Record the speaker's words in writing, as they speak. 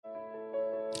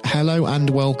Hello and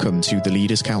welcome to the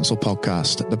Leaders Council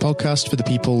podcast, the podcast for the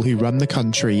people who run the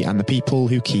country and the people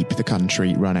who keep the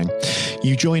country running.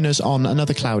 You join us on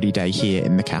another cloudy day here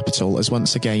in the capital as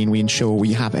once again we ensure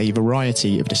we have a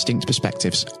variety of distinct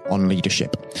perspectives on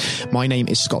leadership. My name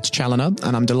is Scott Challoner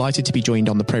and I'm delighted to be joined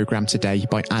on the programme today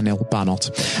by Anil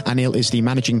Bhanot. Anil is the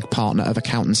managing partner of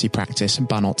accountancy practice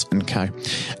Bhanot Co.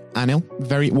 Anil,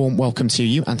 very warm welcome to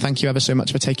you and thank you ever so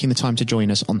much for taking the time to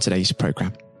join us on today's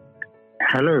programme.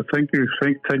 Hello, thank you.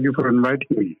 Thank you for inviting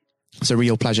me. It's a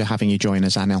real pleasure having you join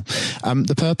us, Anil.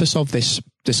 The purpose of this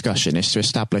discussion is to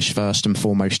establish first and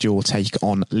foremost your take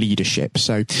on leadership.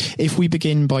 So if we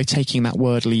begin by taking that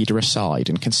word leader aside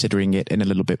and considering it in a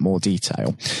little bit more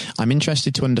detail, I'm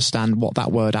interested to understand what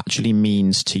that word actually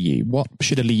means to you. What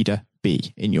should a leader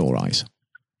be in your eyes?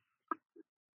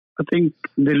 I think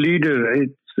the leader, it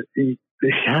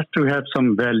has to have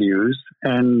some values,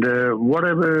 and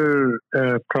whatever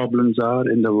problems are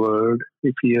in the world,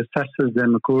 if he assesses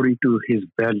them according to his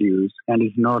values and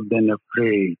is not then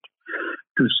afraid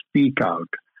to speak out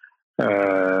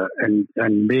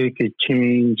and make a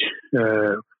change,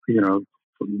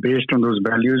 based on those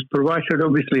values, provided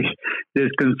obviously there's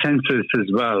consensus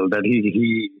as well that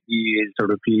he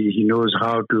knows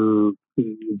how to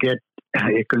get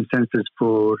a consensus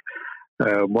for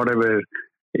whatever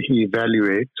he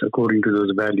evaluates according to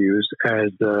those values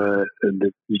as the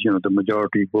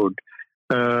majority would.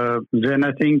 Then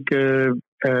I think the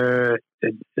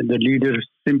leader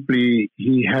simply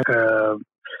he has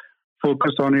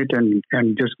focus on it and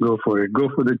just go for it. Go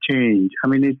for the change. I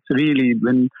mean, it's really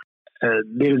when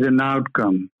there is an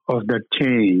outcome of that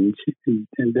change,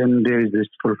 and then there is this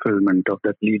fulfillment of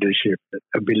that leadership, that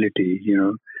ability.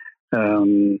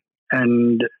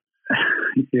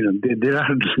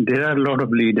 There are a lot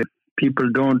of leaders. People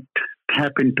don't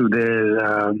tap into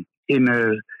their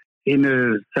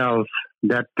inner self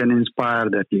that can inspire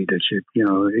that leadership.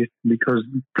 It's because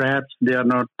perhaps they are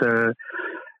not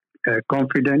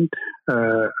confident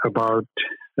about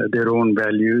their own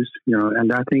values.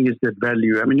 And I think it's that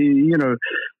value. I mean,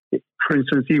 for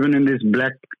instance, even in this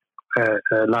Black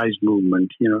Lives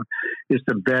movement, it's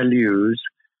the values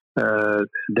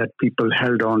that people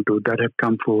held on to that have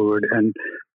come forward, and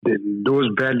those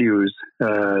values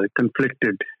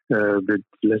conflicted with,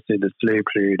 let's say, the slave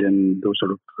trade and those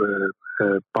sort of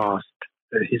past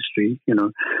history.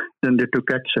 Then they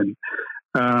took action.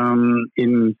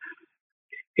 In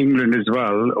England as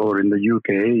well, or in the UK,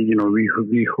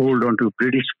 we hold on to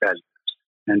British values.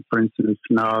 And for instance,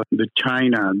 now with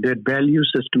China, their value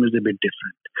system is a bit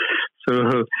different.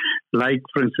 So, like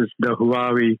for instance, the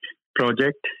Huawei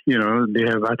project, they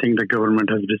have, I think the government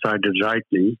has decided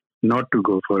rightly not to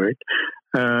go for it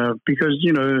because,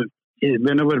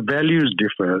 whenever values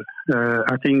differ,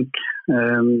 I think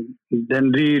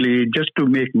then really just to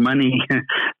make money,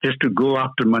 just to go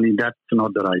after money, that's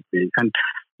not the right way. And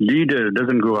leader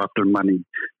doesn't go after money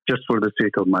just for the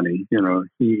sake of money.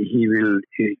 He will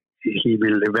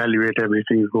evaluate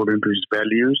everything according to his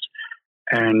values,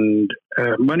 and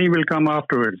money will come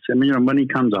afterwards. I mean, money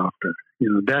comes after.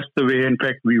 That's the way, in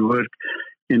fact, we work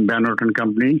in Bhanot &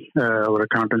 Company, our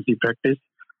accountancy practice.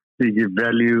 We give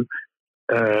value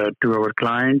to our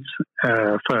clients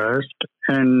first.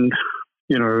 And,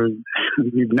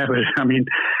 we've never,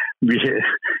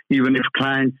 even if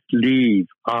clients leave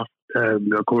after,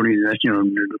 according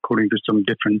to some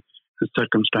different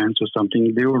circumstance or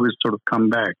something, they always sort of come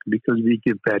back because we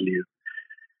give value.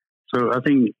 So I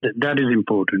think that is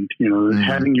important,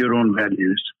 having your own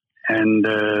values and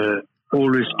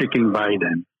always sticking by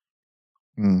them.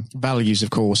 Values, of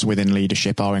course, within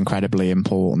leadership are incredibly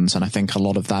important. And I think a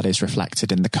lot of that is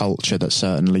reflected in the culture that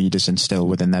certain leaders instill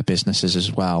within their businesses as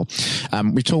well.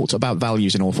 We talked about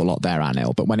values an awful lot there,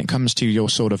 Anil, but when it comes to your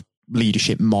sort of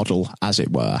leadership model, as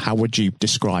it were, how would you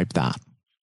describe that?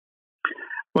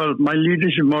 Well, my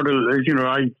leadership model is,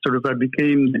 I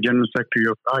became the general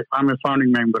secretary I'm a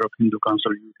founding member of Hindu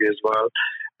Council UK as well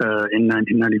in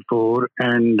 1994.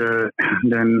 And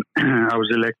then I was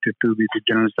elected to be the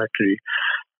general secretary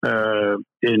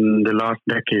in the last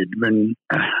decade when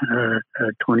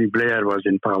Tony Blair was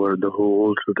in power,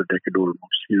 all through the decade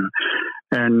almost,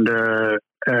 And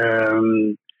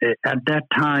at that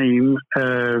time,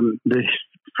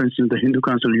 for instance, the Hindu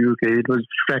Council UK, it was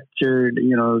fractured.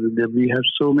 We have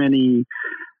so many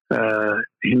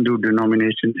Hindu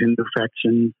denominations, Hindu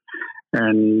factions,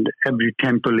 and every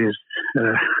temple is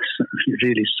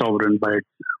really sovereign by its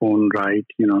own right,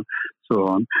 so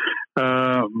on.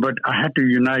 But I had to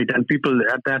unite, and people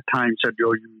at that time said,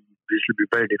 it should be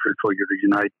very difficult for you to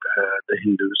unite the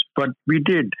Hindus. But we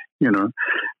did,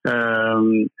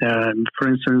 For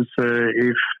instance,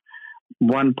 if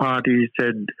one party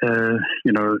said,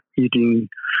 eating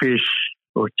fish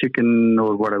or chicken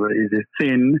or whatever is a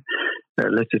sin,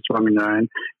 let's say Swaminarayan,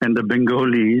 and the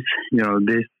Bengalis,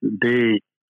 they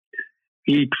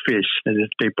eat fish as a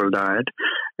staple diet,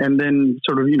 and then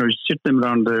sort of, sit them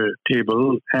around the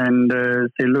table and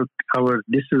say, look,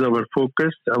 this is our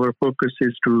focus. Our focus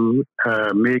is to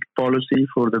make policy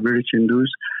for the British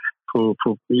Hindus for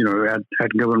at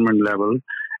government level.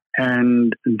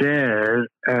 And there,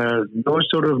 those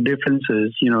sort of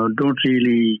differences, don't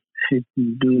really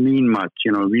mean much.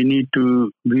 We need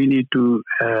to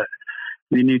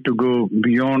go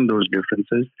beyond those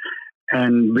differences,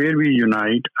 and where we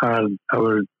unite are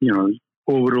our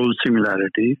overall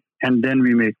similarities, and then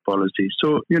we make policy.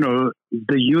 So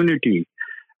the unity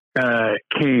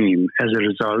came as a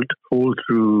result all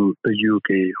through the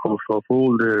UK of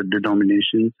all the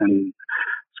denominations. And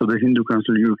so the Hindu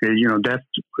Council UK, that's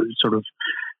sort of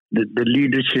the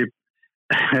leadership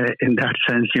in that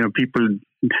sense. People,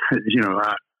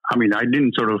 I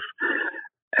didn't sort of,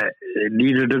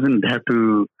 leader doesn't have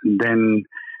to then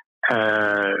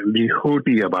be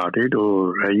haughty about it,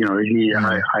 or,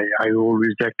 I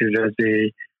always acted as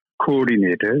a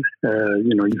coordinator.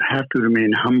 You have to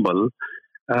remain humble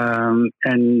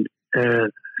and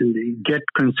get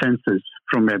consensus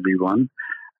from everyone.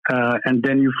 And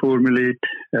then you formulate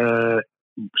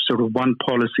sort of one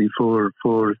policy for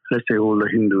let's say all the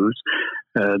Hindus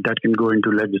that can go into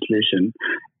legislation,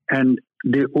 and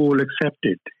they all accept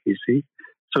it. You see,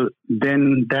 so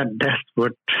then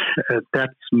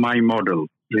that's my model,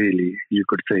 really. You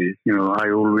could say, I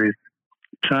always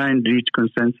try and reach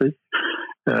consensus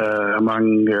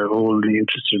among all the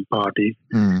interested parties,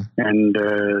 and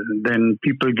then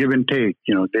people give and take.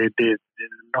 They're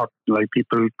not like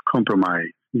people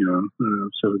compromise.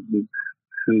 So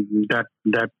that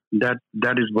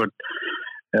is what,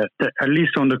 at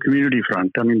least on the community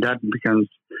front, that becomes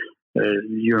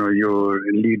your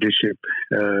leadership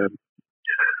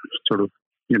sort of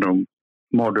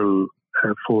model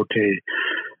forte.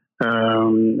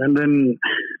 And then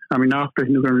after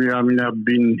Hindu Country, I've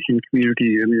been in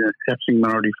community, Ethnic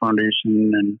Minority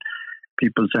Foundation and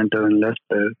People Center in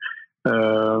Leicester,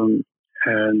 and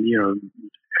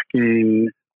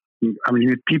again,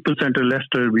 with People Center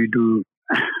Leicester, we do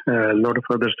a lot of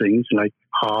other things like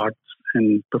arts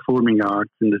and performing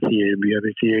arts in the theater. We have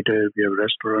a theater, we have a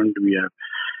restaurant, we have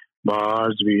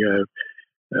bars, we have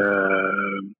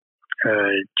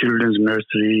children's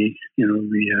nursery.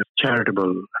 We have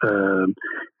charitable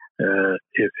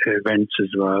events as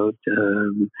well.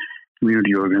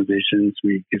 Community organizations.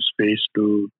 We give space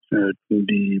to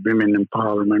the women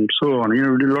empowerment, so on. We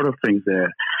do a lot of things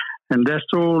there, and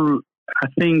that's all. I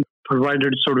think,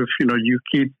 provided sort of, you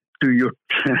keep to your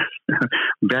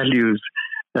values,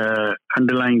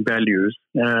 underlying values,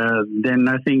 then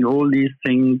I think all these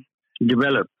things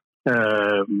develop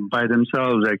by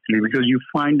themselves, actually, because you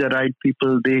find the right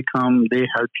people, they come, they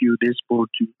help you, they support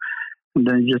you, and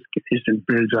then it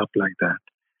builds up like that.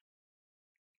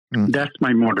 That's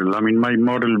my model. My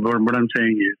model, what I'm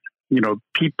saying is,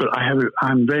 people,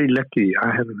 I'm very lucky.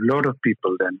 I have a lot of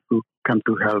people then who come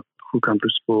to help, who come to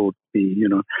support me.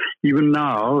 Even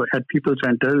now at People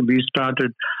Center, we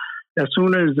started as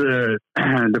soon as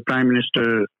the Prime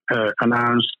Minister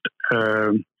announced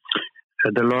the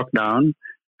lockdown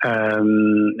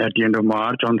at the end of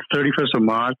March. On 31st of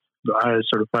March, I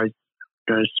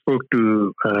spoke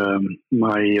to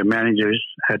my managers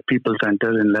at People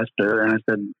Center in Leicester, and I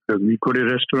said, we got a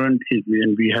restaurant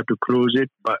and we have to close it,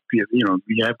 but we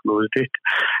have closed it,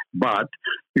 but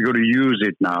we got to use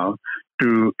it now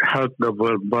to help the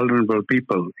vulnerable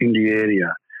people in the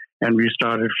area. And we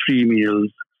started free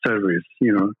meals service.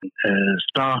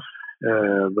 Staff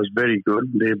was very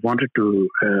good. They wanted to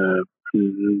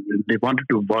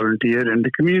volunteer, and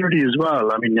the community as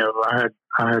well. I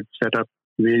had set up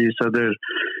various other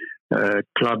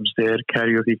clubs there,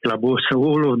 karaoke club. So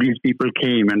all of these people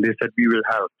came and they said, we will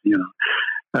help.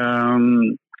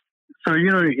 So,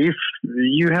 if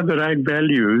you have the right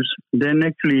values, then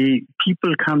actually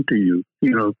people come to you,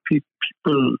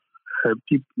 people,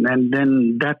 and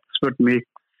then that's what makes,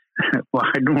 well,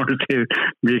 I don't want to say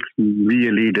makes me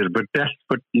a leader, but that's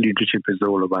what leadership is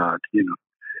all about,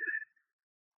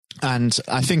 And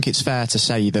I think it's fair to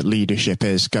say that leadership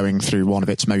is going through one of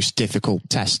its most difficult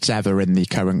tests ever in the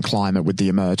current climate with the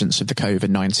emergence of the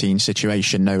COVID-19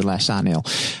 situation, no less, Anil.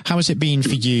 How has it been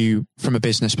for you from a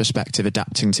business perspective,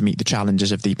 adapting to meet the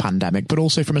challenges of the pandemic, but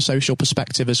also from a social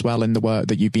perspective as well in the work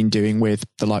that you've been doing with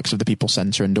the likes of the People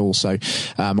Centre and also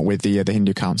with the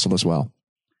Hindu Council as well?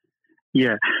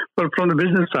 Yeah. Well, from the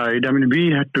business side, I mean,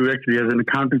 we had to actually, as an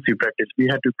accountancy practice, we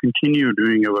had to continue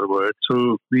doing our work.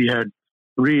 So we had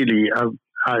really,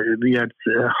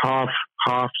 half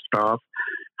staff,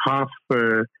 half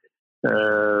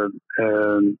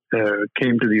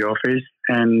came to the office,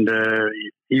 and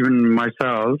even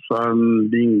myself,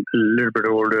 being a little bit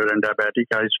older and diabetic,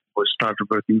 I started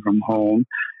working from home,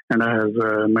 and I have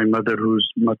my mother who's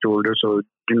much older, so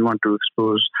didn't want to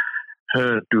expose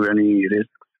her to any risk.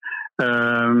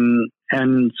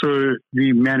 And so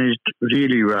we managed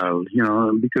really well,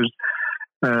 because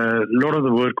a lot of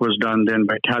the work was done then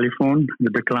by telephone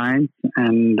with the clients,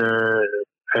 and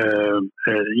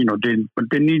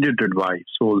they needed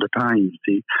advice all the time.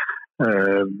 See,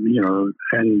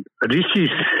 and Rishi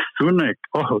Sunak,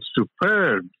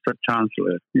 superb, the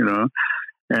Chancellor,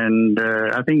 and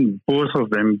I think both of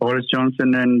them, Boris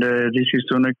Johnson and Rishi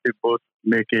Sunak, they both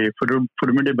make a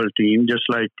formidable team, just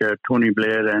like Tony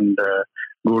Blair and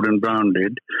Gordon Brown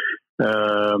did.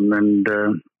 And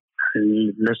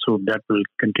let's hope that will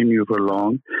continue for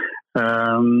long.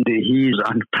 He's,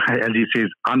 as he says,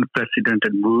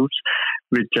 unprecedented moves,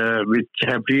 which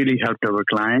have really helped our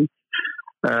clients.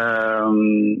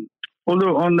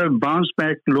 Although on the bounce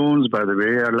back loans, by the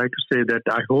way, I'd like to say that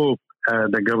I hope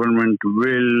the government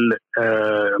will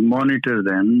monitor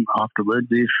them afterwards.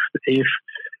 If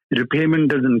repayment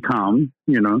doesn't come,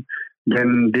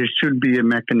 then there should be a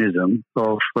mechanism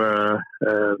of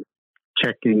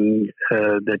checking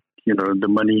that the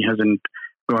money hasn't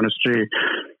gone astray.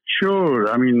 Sure,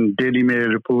 I mean, Daily Mail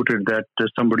reported that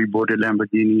somebody bought a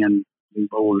Lamborghini and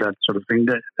all that sort of thing.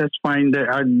 That's fine.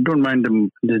 I don't mind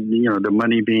the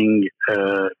money being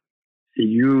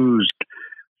used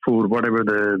for whatever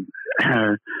the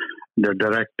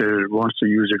director wants to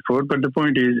use it for. But the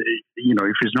point is,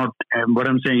 if it's not, what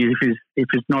I'm saying, if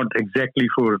it's not exactly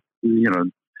for,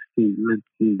 the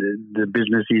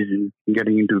business is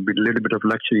getting into a little bit of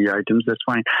luxury items, that's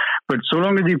fine. But so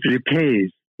long as it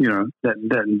repays,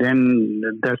 then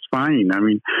that's fine. I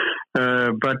mean,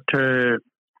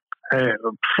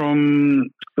 from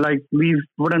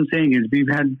what I'm saying is, we've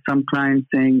had some clients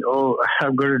saying, "Oh,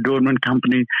 I've got a dormant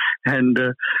company, and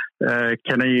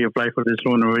can I apply for this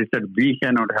loan?" Or I said, "We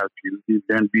cannot help you.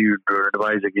 Then we would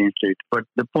advise against it." But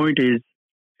the point is,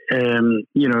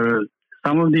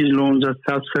 some of these loans are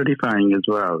self-certifying as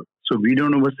well, so we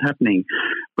don't know what's happening.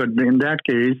 But in that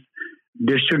case,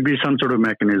 there should be some sort of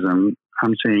mechanism.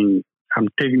 I'm saying, I'm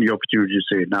taking the opportunity to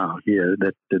say now here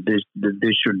that they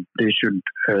should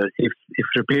if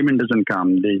repayment doesn't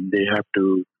come, they have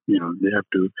to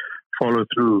follow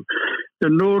through the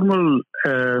normal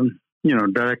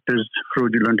directors'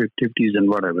 fraudulent activities and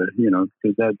whatever,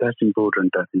 because that's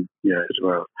important, I think, as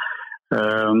well.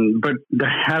 But the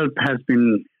help has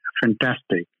been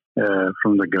fantastic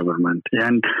from the government,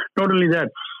 and not only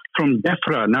that, from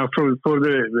DEFRA. Now,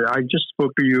 I just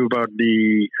spoke to you about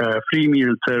the free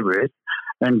meal service,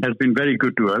 and has been very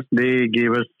good to us. They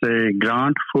gave us a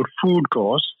grant for food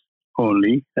costs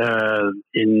only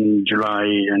in July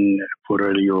and for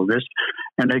early August,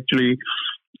 and actually,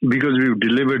 because we've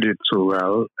delivered it so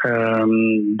well,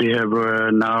 they have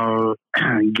now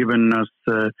given us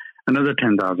another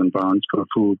 £10,000 for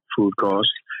food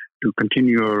costs to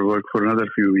continue our work for another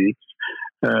few weeks.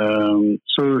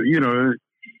 So,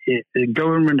 the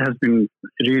government has been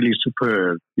really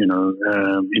superb,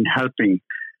 in helping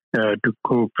to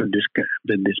cope with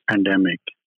this pandemic.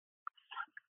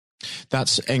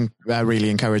 That's really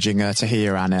encouraging to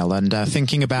hear, Anil. And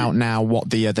thinking about now what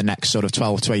the next sort of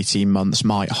 12 to 18 months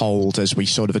might hold as we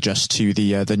sort of adjust to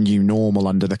the new normal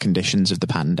under the conditions of the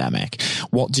pandemic,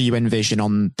 what do you envision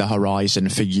on the horizon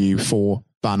for you, for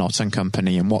Bhanot and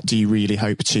Company, and what do you really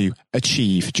hope to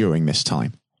achieve during this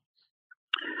time?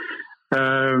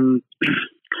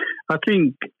 I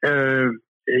think,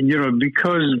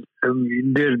 because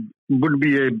there would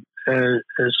be a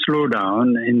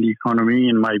slowdown in the economy,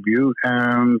 in my view,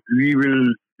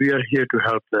 we are here to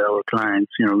help our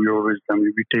clients.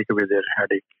 We take away their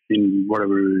headache in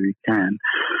whatever we can.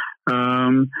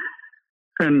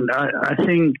 And I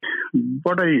think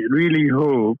what I really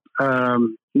hope,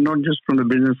 not just from the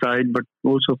business side, but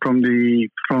also from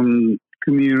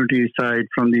community side,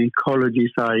 from the ecology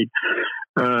side,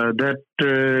 that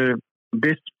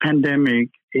this pandemic,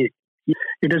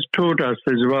 it has taught us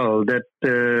as well that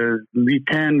we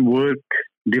can work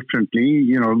differently.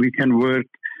 We can work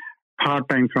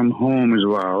part-time from home as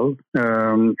well,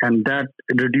 and that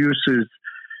reduces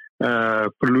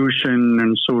pollution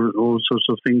and all sorts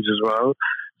of things as well.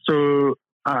 So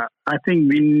I think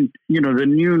the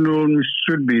new norm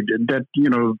should be that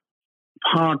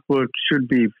part work should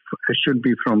be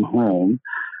from home.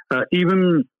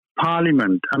 Even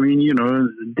Parliament. I mean,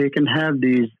 they can have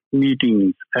these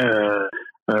meetings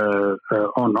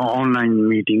on online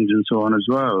meetings and so on as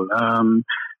well.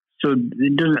 So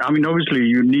it doesn't. I mean, obviously,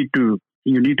 you need to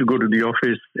go to the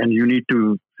office and you need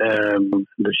to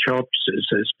the shops,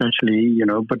 especially.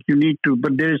 But you need to.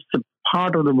 But there's a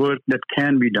part of the work that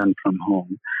can be done from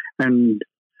home, and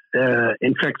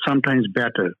in fact, sometimes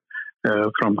better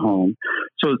from home.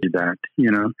 So that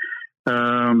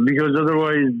because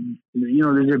otherwise,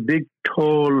 there's a big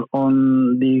toll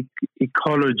on the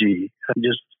ecology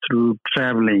just through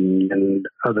traveling and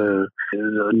other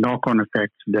knock-on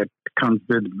effects that comes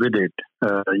with it.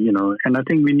 And I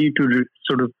think we need to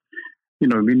sort of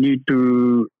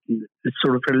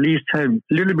at least have a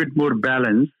little bit more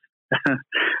balance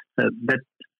that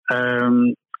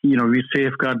we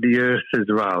safeguard the earth as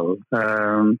well.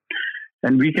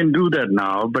 And we can do that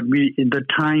now, but the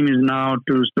time is now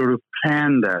to sort of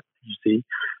plan that, you see.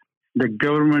 The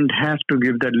government has to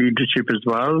give that leadership as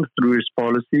well through its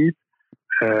policies.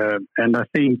 And I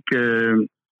think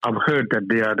I've heard that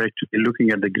they are actually looking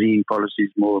at the green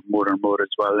policies more and more as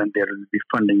well, and they will be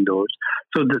funding those.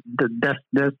 So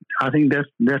I think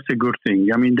that's a good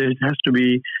thing. I mean, there has to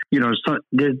be,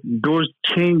 those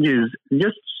changes,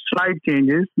 just slight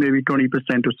changes, maybe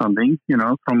 20% or something,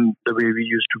 from the way we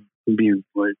used to be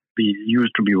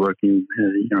working.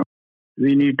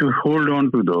 We need to hold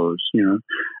on to those,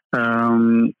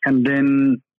 and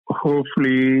then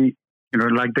hopefully,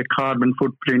 like the carbon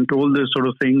footprint, all those sort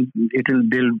of things,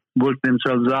 they'll work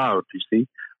themselves out, you see,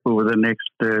 over the next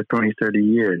 20, 30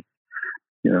 years.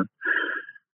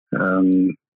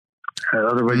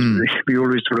 Otherwise, we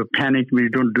always sort of panic, we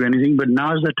don't do anything. But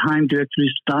now's the time to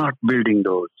actually start building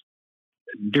those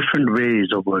different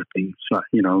ways of working,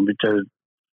 which are, as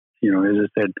I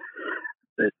said,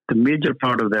 the major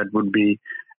part of that would be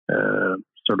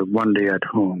sort of one day at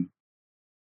home.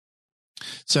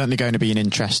 Certainly going to be an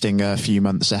interesting few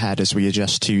months ahead as we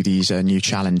adjust to these new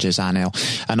challenges, Anil.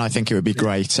 And I think it would be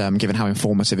great, given how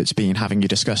informative it's been, having you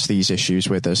discuss these issues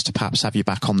with us, to perhaps have you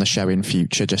back on the show in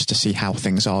future just to see how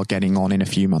things are getting on in a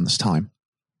few months' time.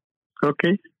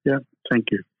 Okay. Yeah. Thank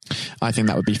you. I think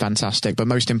that would be fantastic. But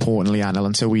most importantly, Anil,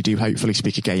 until we do hopefully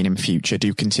speak again in future,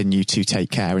 do continue to take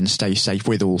care and stay safe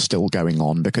with all still going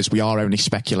on, because we are only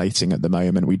speculating at the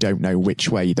moment. We don't know which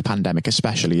way the pandemic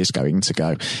especially is going to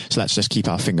go. So let's just keep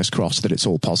our fingers crossed that it's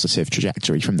all positive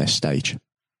trajectory from this stage.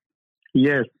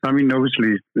 Yes. I mean,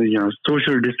 obviously,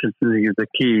 social distancing is the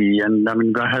key. And I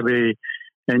mean, I have a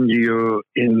NGO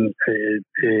in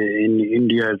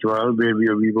India as well, where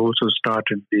we've also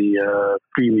started the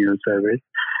free meal service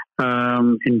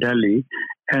in Delhi,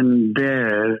 and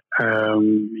there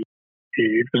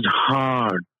it was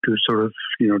hard to sort of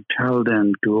tell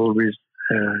them to always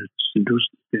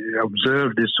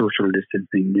observe this social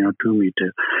distancing, 2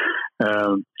 meter.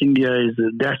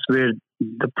 That's where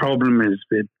the problem is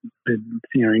with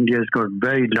India's got a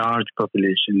very large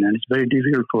population, and it's very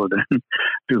difficult for them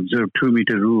to observe 2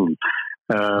 meter rule.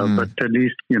 But at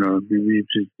least,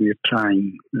 we're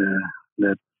trying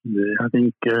that. I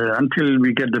think until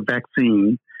we get the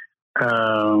vaccine,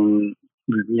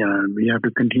 we have to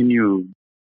continue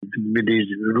with these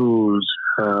rules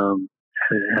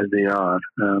as they are.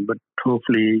 But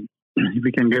hopefully, if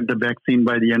we can get the vaccine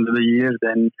by the end of the year,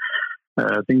 then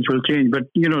things will change. But,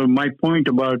 my point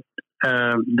about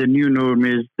the new norm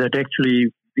is that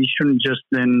actually we shouldn't just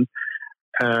then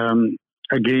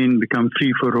again become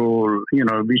free for all. We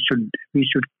should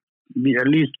be at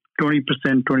least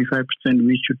 20%, 25%.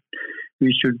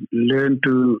 We should learn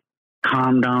to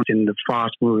calm down in the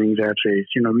fast-moving rat race.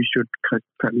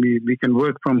 We can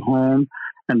work from home,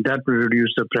 and that will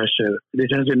reduce the pressure.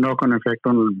 It has a knock-on effect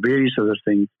on various other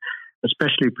things,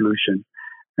 especially pollution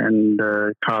and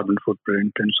carbon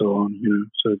footprint and so on.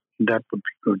 So that would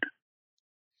be good.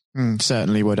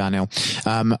 Certainly would, Anil.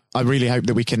 I really hope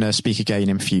that we can speak again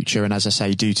in future. And as I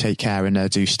say, do take care and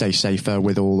do stay safe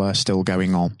with all still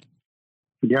going on.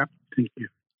 Yeah, thank you.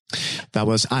 That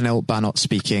was Anil Bhanot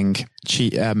speaking,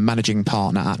 managing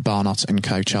partner at Bhanot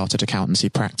Co Chartered Accountancy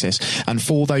Practice. And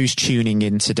for those tuning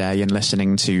in today and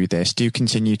listening to this, do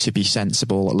continue to be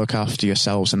sensible, look after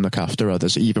yourselves and look after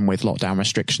others, even with lockdown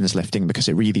restrictions lifting, because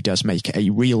it really does make a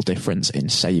real difference in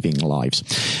saving lives.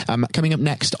 Coming up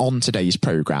next on today's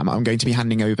programme, I'm going to be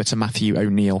handing over to Matthew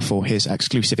O'Neill for his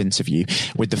exclusive interview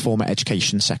with the former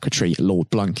Education Secretary, Lord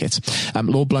Blunkett.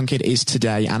 Lord Blunkett is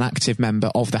today an active member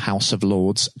of the House of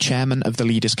Lords, chairman of the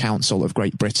Leaders' Council of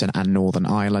Great Britain and Northern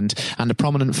Ireland, and a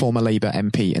prominent former Labour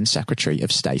MP and Secretary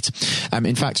of State.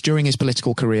 In fact, during his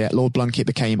political career, Lord Blunkett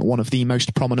became one of the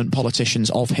most prominent politicians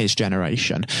of his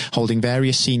generation, holding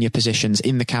various senior positions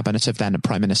in the cabinet of then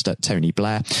Prime Minister Tony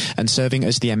Blair, and serving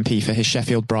as the MP for his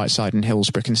Sheffield, Brightside and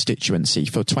Hillsborough constituency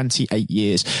for 28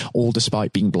 years, all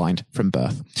despite being blind from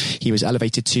birth. He was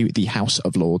elevated to the House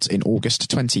of Lords in August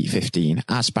 2015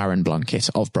 as Baron Blunkett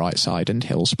of Brightside and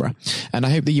Hillsborough. And I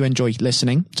hope that you enjoyed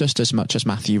listening just as much as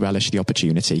Matthew relished the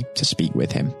opportunity to speak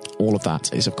with him. All of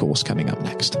that is, of course, coming up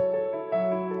next.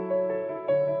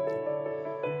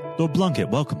 Lord Blunkett,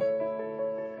 welcome.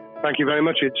 Thank you very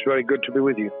much. It's very good to be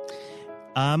with you.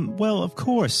 Well, of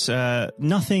course,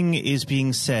 nothing is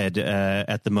being said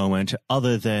at the moment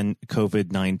other than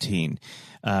COVID-19,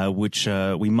 which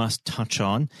we must touch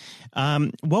on.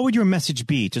 What would your message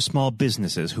be to small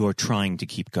businesses who are trying to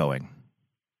keep going?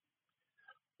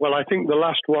 Well, I think the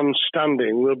last ones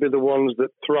standing will be the ones that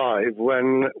thrive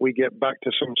when we get back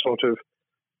to some sort of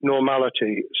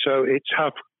normality. So it's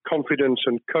have confidence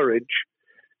and courage.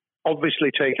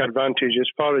 Obviously take advantage as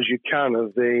far as you can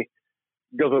of the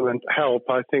government help.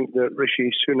 I think that Rishi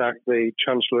Sunak, the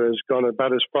Chancellor, has gone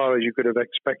about as far as you could have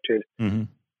expected. In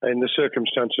the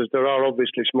circumstances. There are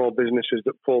obviously small businesses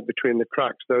that fall between the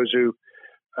cracks. Those who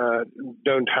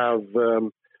don't have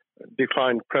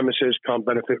defined premises can't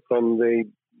benefit from the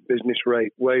business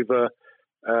rate waiver,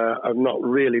 have not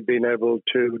really been able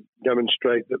to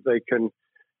demonstrate that they can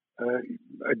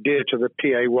adhere to the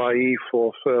PAYE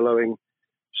for furloughing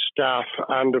staff,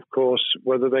 and of course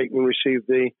whether they can receive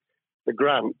the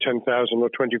grant, 10,000 or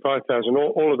 25,000.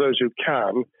 All of those who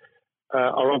can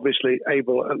are obviously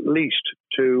able at least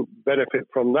to benefit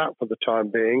from that for the time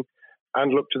being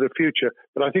and look to the future.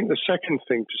 But I think the second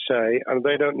thing to say, and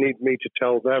they don't need me to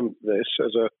tell them this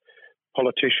as a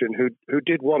politician who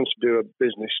did once do a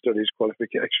business studies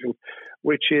qualification,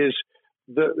 which is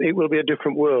that it will be a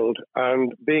different world,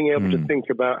 and being able to think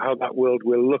about how that world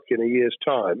will look in a year's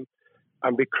time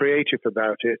and be creative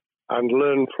about it and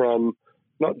learn from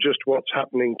not just what's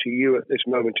happening to you at this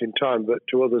moment in time, but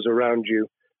to others around you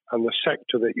and the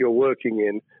sector that you're working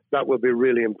in, that will be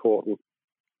really important.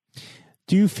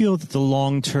 Do you feel that the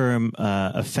long-term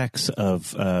effects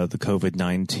of the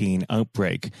COVID-19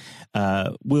 outbreak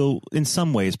will in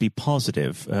some ways be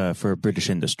positive for British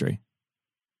industry?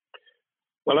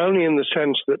 Well, only in the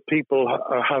sense that people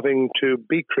are having to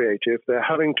be creative, they're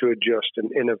having to adjust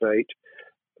and innovate.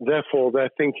 Therefore, they're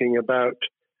thinking about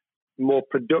more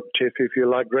productive, if you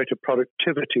like, greater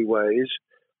productivity ways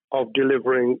of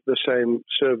delivering the same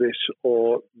service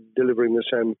or delivering the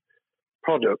same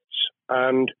products.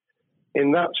 And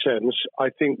in that sense, I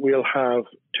think we'll have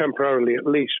temporarily at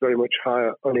least very much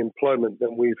higher unemployment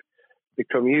than we've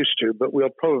become used to, but we'll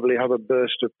probably have a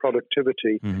burst of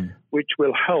productivity, which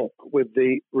will help with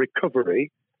the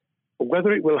recovery.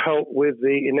 Whether it will help with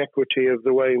the inequity of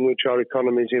the way in which our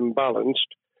economy is imbalanced,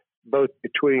 both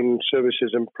between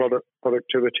services and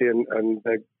productivity and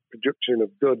the production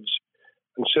of goods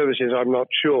and services, I'm not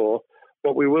sure.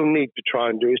 What we will need to try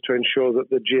and do is to ensure that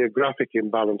the geographic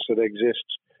imbalance that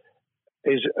exists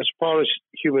is, as far as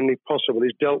humanly possible,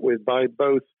 is dealt with by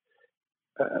both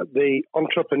the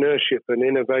entrepreneurship and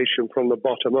innovation from the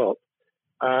bottom up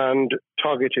and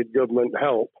targeted government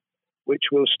help, which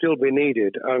will still be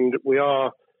needed. And we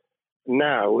are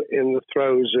now in the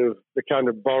throes of the kind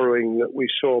of borrowing that we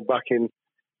saw back in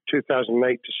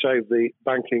 2008 to save the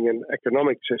banking and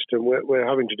economic system. We're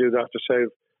having to do that to save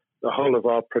the whole of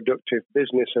our productive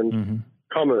business and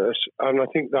commerce, and I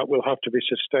think that will have to be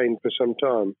sustained for some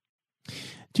time.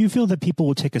 Do you feel that people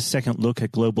will take a second look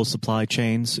at global supply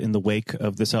chains in the wake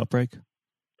of this outbreak?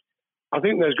 I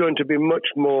think there's going to be much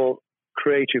more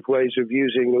creative ways of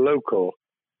using local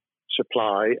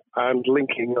supply and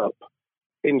linking up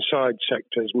inside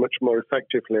sectors much more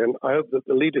effectively. And I hope that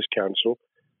the Leaders' Council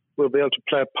will be able to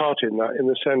play a part in that, in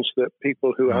the sense that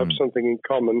people who have something in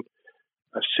common,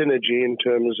 a synergy in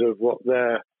terms of what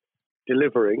they're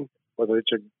delivering, whether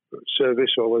it's a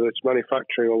service or whether it's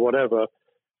manufacturing or whatever,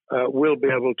 will be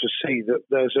able to see that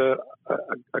there's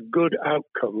a good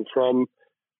outcome from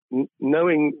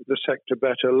knowing the sector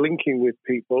better, linking with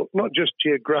people, not just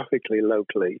geographically,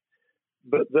 locally,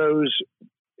 but those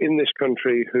in this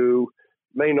country who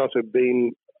may not have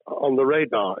been on the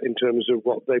radar in terms of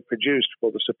what they produced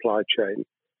for the supply chain.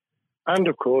 And,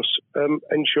 of course,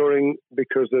 ensuring,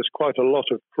 because there's quite a lot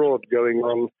of fraud going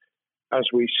on as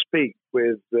we speak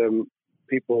with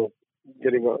people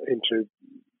getting into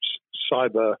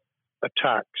cyber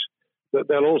attacks, that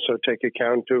they'll also take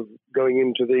account of going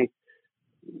into the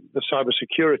cyber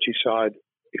security side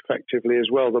effectively as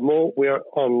well. The more we are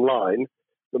online,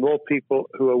 the more people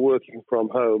who are working from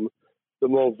home, the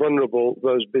more vulnerable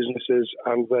those businesses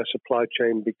and their supply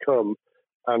chain become.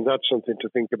 And that's something to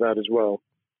think about as well.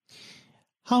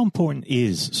 How important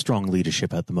is strong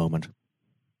leadership at the moment?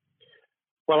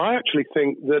 Well, I actually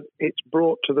think that it's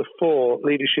brought to the fore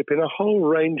leadership in a whole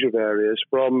range of areas,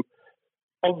 from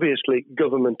obviously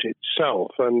government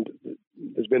itself, and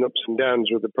there's been ups and downs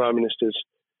with the Prime Minister's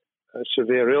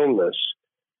severe illness,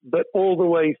 but all the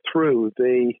way through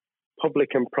the public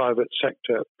and private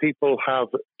sector, people have,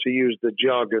 to use the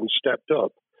jargon, stepped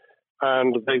up,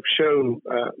 and they've shown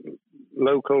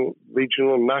local,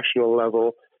 regional, national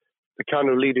level the kind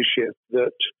of leadership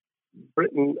that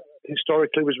Britain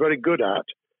historically was very good at.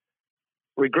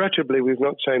 Regrettably, we've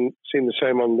not seen the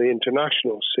same on the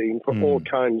international scene for all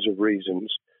kinds of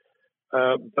reasons,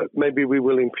 but maybe we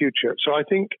will in future. So I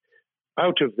think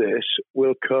out of this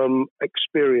will come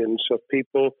experience of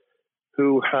people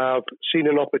who have seen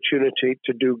an opportunity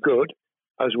to do good,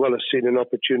 as well as seen an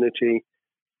opportunity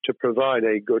to provide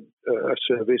a good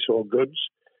service or goods,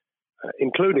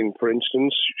 including, for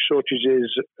instance,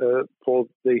 shortages for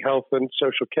the health and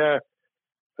social care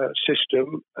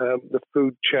system, the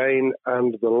food chain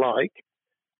and the like.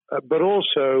 But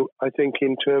also, I think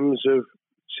in terms of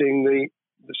seeing the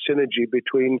synergy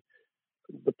between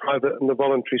the private and the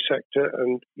voluntary sector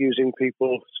and using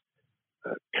people's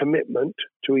commitment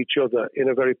to each other in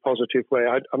a very positive way.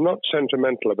 I'm not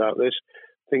sentimental about this.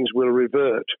 Things will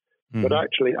revert. But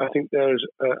actually, I think there's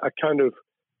a kind of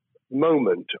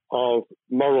moment of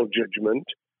moral judgment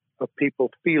of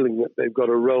people feeling that they've got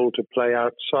a role to play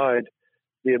outside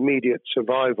the immediate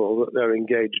survival that they're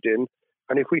engaged in.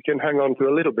 And if we can hang on to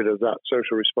a little bit of that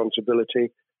social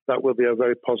responsibility, that will be a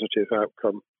very positive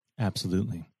outcome.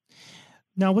 Absolutely.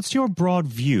 Now, what's your broad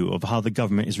view of how the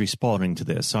government is responding to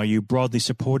this? Are you broadly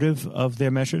supportive of their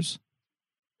measures?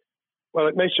 Well,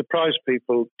 it may surprise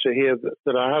people to hear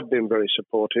that I have been very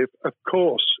supportive. Of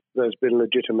course, there's been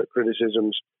legitimate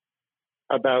criticisms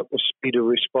about the speed of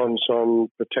response on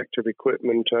protective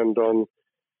equipment and on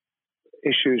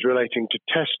issues relating to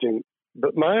testing.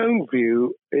 But my own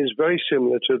view is very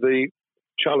similar to the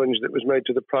challenge that was made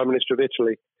to the Prime Minister of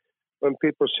Italy when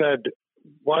people said,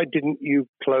 why didn't you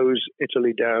close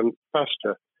Italy down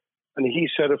faster? And he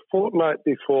said, a fortnight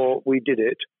before we did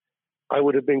it, I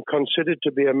would have been considered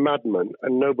to be a madman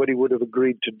and nobody would have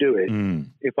agreed to do it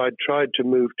if I'd tried to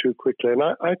move too quickly. And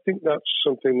I think that's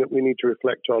something that we need to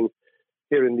reflect on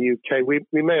here in the UK.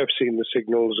 We may have seen the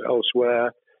signals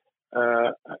elsewhere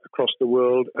across the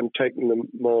world and taken them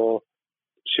more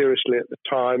seriously at the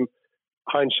time.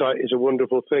 Hindsight is a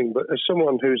wonderful thing. But as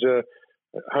someone who's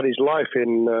had his life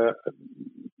in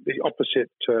the opposite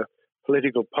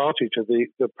political party to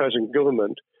the present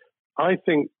government, I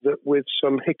think that with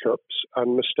some hiccups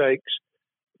and mistakes,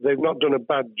 they've not done a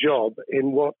bad job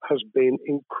in what has been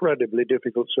incredibly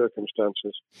difficult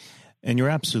circumstances. And you're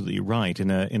absolutely right. In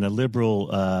a liberal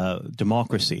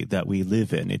democracy that we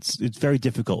live in, it's very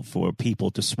difficult for people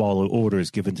to swallow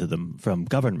orders given to them from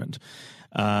government.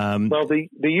 Well,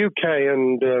 the UK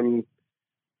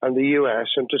and the US,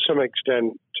 and to some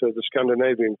extent the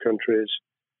Scandinavian countries,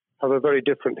 have a very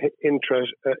different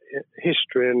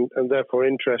history and therefore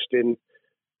interest in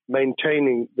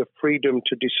maintaining the freedom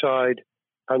to decide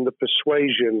and the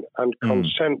persuasion and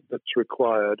consent that's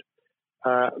required.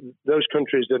 Those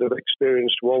countries that have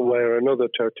experienced one way or another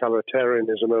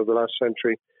totalitarianism over the last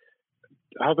century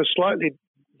have a slightly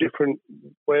different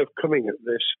way of coming at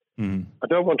this. I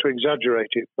don't want to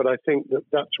exaggerate it, but I think that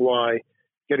that's why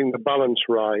getting the balance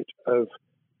right of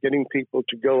getting people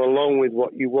to go along with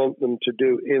what you want them to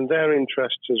do in their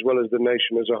interests as well as the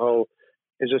nation as a whole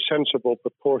is a sensible,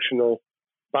 proportional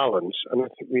balance. And I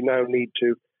think we now need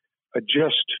to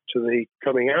adjust to the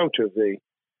coming out of the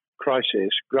crisis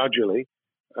gradually,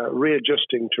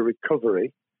 readjusting to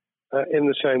recovery in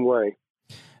the same way.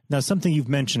 Now, something you've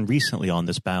mentioned recently on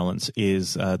this balance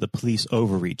is the police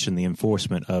overreach in the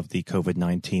enforcement of the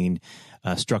COVID-19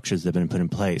 structures that have been put in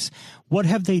place. What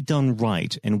have they done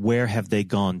right, and where have they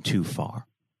gone too far?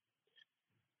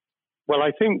 Well,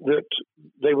 I think that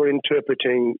they were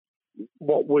interpreting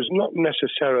what was not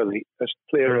necessarily as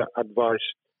clear advice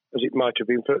as it might have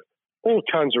been for all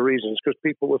kinds of reasons, because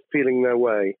people were feeling their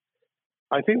way.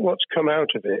 I think what's come out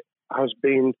of it has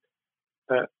been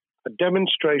a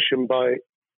demonstration by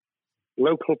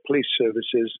local police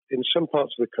services in some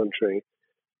parts of the country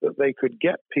that they could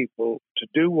get people to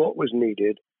do what was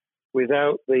needed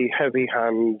without the heavy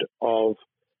hand of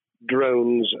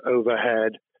drones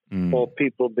overhead or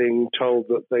people being told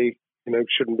that they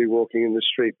shouldn't be walking in the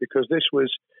street, because this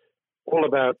was all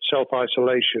about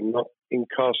self-isolation, not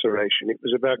incarceration. It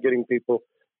was about getting people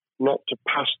not to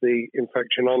pass the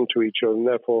infection on to each other and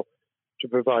therefore to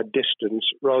provide distance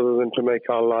rather than to make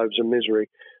our lives a misery.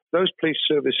 Those police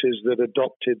services that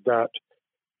adopted that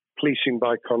policing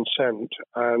by consent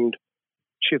and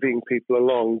chivying people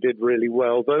along did really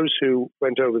well. Those who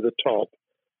went over the top,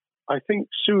 I think,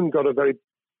 soon got a very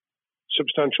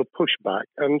substantial pushback.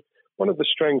 And one of the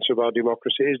strengths of our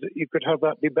democracy is that you could have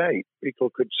that debate. People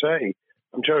could say,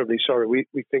 I'm terribly sorry, we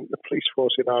think the police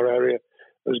force in our area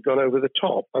has gone over the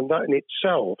top. And that in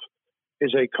itself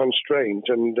is a constraint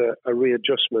and a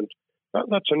readjustment.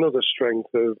 That's another strength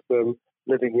of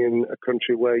living in a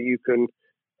country where you can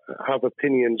have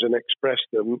opinions and express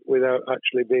them without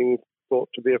actually being thought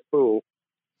to be a fool.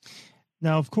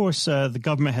 Now, of course, the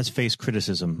government has faced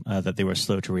criticism that they were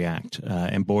slow to react,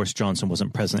 and Boris Johnson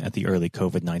wasn't present at the early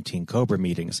COVID-19 COBRA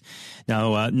meetings.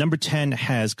 Now, Number 10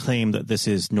 has claimed that this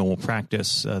is normal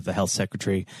practice. The health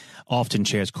secretary often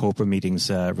chairs COBRA meetings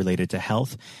related to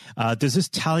health. Does this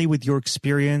tally with your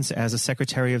experience as a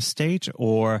Secretary of State,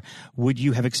 or would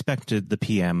you have expected the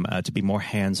PM to be more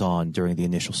hands-on during the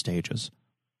initial stages?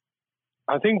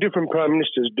 I think different prime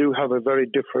ministers do have a very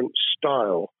different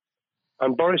style.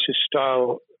 And Boris's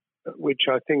style, which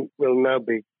I think will now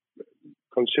be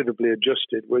considerably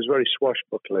adjusted, was very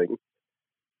swashbuckling.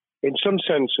 In some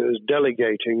senses,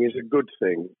 delegating is a good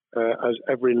thing, as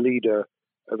every leader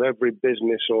of every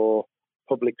business or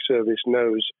public service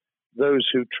knows. Those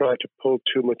who try to pull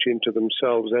too much into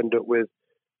themselves end up with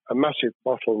a massive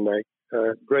bottleneck,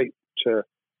 great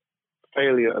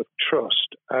failure of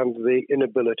trust, and the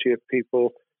inability of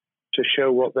people to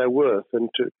show what they're worth and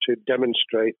to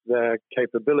demonstrate their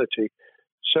capability.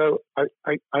 So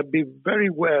I'd be very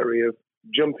wary of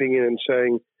jumping in and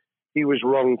saying he was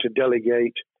wrong to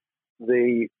delegate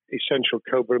the essential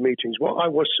COBRA meetings. What I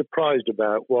was surprised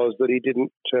about was that he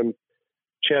didn't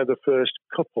chair the first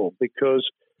couple, because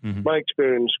my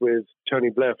experience with Tony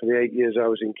Blair for the 8 years I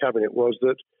was in cabinet was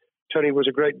that Tony was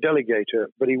a great delegator,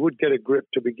 but he would get a grip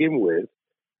to begin with,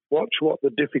 watch what the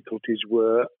difficulties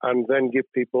were, and then give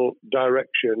people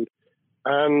direction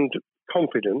and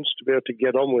confidence to be able to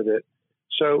get on with it.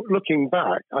 So looking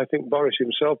back, I think Boris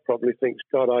himself probably thinks,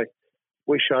 God, I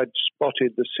wish I'd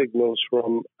spotted the signals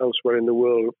from elsewhere in the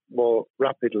world more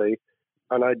rapidly,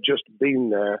 and I'd just been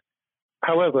there.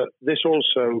 However, this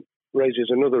also raises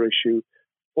another issue.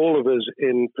 All of us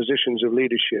in positions of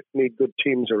leadership need good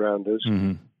teams around us.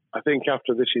 I think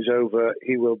after this is over,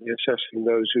 he will be assessing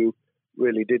those who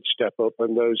really did step up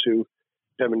and those who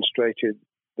demonstrated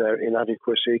their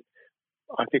inadequacy.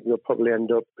 I think we'll probably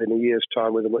end up in a year's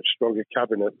time with a much stronger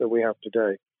cabinet than we have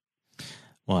today.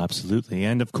 Well, absolutely.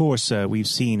 And of course, we've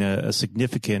seen a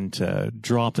significant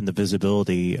drop in the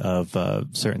visibility of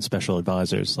certain special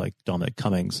advisors like Dominic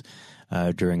Cummings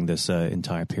during this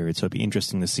entire period. So it'd be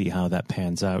interesting to see how that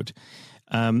pans out.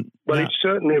 It's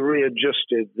certainly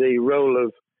readjusted the role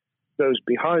of those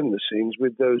behind the scenes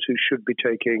with those who should be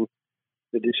taking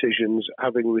the decisions,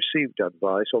 having received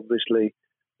advice. Obviously,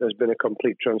 there's been a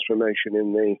complete transformation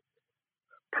in the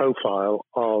profile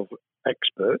of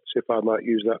experts, if I might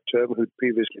use that term, who'd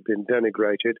previously been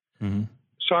denigrated.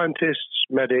 Scientists,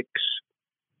 medics,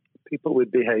 people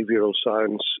with behavioral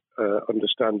science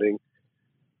understanding.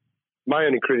 My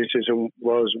only criticism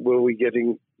was, were we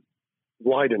getting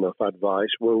wide enough advice?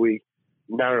 Were we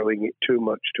narrowing it too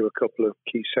much to a couple of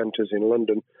key centres in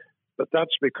London? But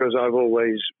that's because I've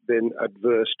always been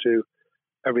adverse to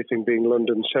everything being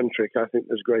London-centric. I think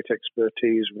there's great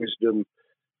expertise, wisdom,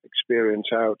 experience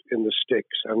out in the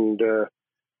sticks, and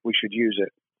we should use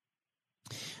it.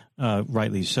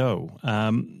 Rightly so.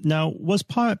 Now, was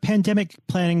pandemic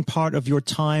planning part of your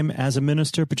time as a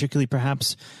minister, particularly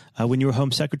perhaps when you were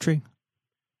Home Secretary?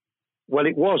 Well,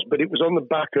 it was, but it was on the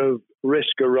back of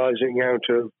risk arising out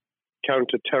of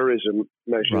counter-terrorism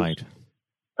measures. Right.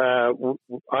 I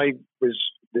was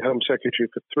the Home Secretary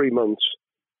for 3 months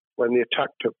when the attack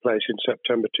took place in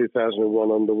September 2001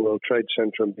 on the World Trade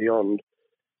Center and beyond.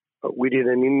 We did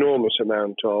an enormous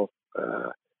amount of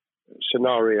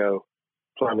scenario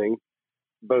planning,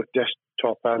 both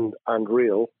desktop and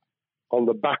real. On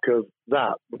the back of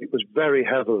that, it was very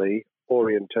heavily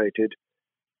orientated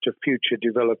to future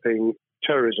developing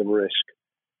terrorism risk.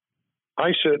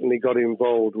 I certainly got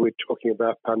involved with talking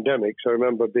about pandemics. I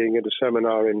remember being at a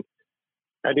seminar in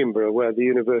Edinburgh where the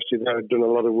university there had done a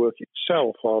lot of work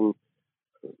itself on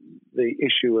the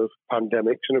issue of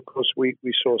pandemics. And of course, we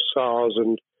saw SARS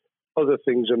and other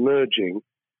things emerging.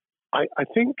 I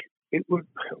think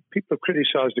people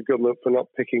criticized the government for not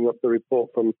picking up the report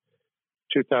from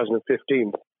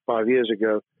 2015, 5 years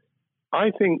ago. I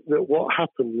think that what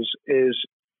happens is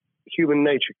human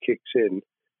nature kicks in.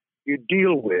 You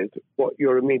deal with what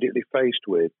you're immediately faced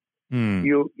with.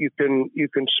 You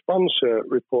can sponsor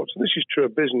reports, and this is true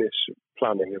of business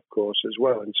planning, of course, as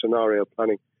well, and scenario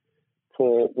planning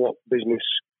for what business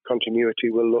continuity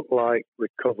will look like,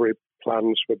 recovery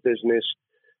plans for business,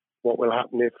 what will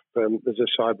happen if there's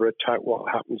a cyber attack, what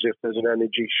happens if there's an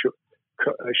energy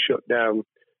shutdown.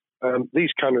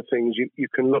 These kind of things you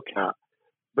can look at,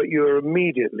 but you're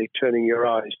immediately turning your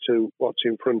eyes to what's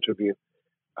in front of you.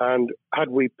 And had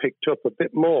we picked up a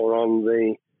bit more on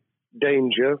the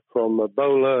danger from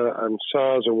Ebola and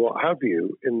SARS and what have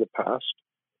you in the past,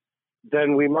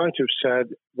 then we might have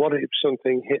said, what if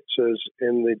something hits us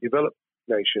in the developed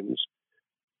nations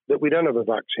that we don't have a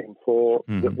vaccine for,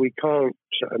 that we can't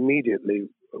immediately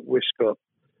whisk up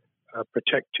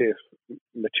protective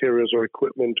materials or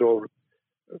equipment, or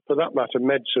for that matter,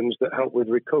 medicines that help with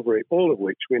recovery, all of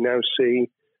which we now see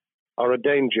are a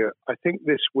danger. I think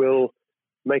this will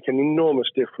make an enormous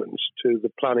difference to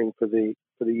the planning for the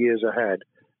years ahead.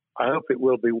 I hope it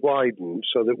will be widened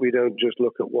so that we don't just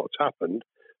look at what's happened,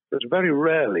 because very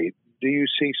rarely do you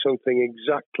see something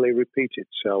exactly repeat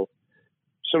itself.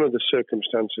 Some of the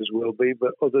circumstances will be,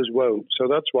 but others won't. So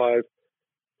that's why I've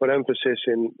put emphasis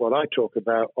in what I talk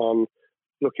about on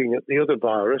looking at the other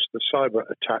virus, the cyber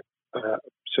attack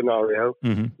scenario,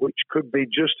 which could be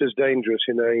just as dangerous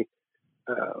in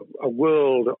a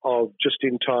world of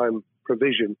just-in-time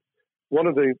provision. One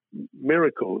of the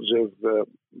miracles of the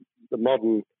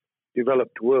modern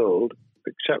developed world,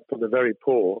 except for the very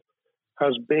poor,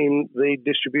 has been the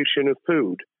distribution of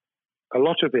food. A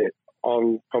lot of it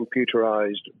on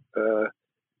computerized,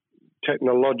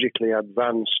 technologically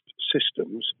advanced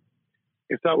systems.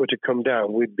 If that were to come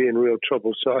down, we'd be in real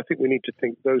trouble. So I think we need to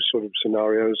think those sort of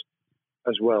scenarios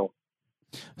as well.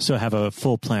 So have a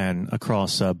full plan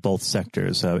across both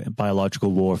sectors,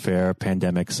 biological warfare,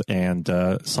 pandemics, and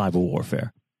cyber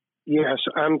warfare. Yes,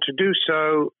 and to do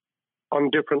so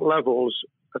on different levels.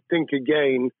 I think,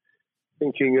 again,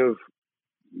 thinking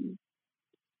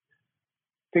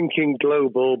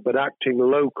global but acting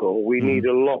local, we need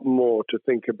a lot more to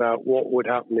think about what would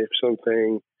happen if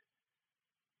something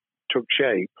took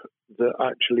shape that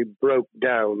actually broke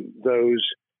down those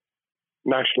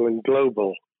national and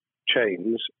global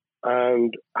chains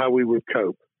and how we would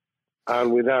cope.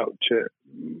 And without,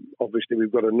 obviously,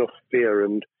 we've got enough fear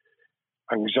and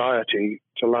anxiety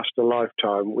to last a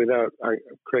lifetime. Without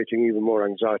creating even more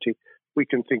anxiety, we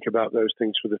can think about those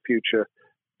things for the future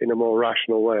in a more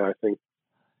rational way, I think.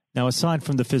 Now, aside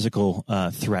from the physical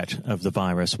threat of the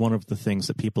virus, one of the things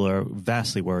that people are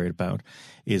vastly worried about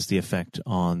is the effect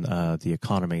on the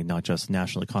economy, not just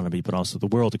national economy, but also the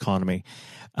world economy.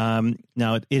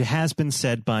 Now, it has been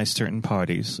said by certain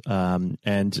parties,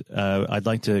 and I'd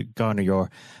like to garner your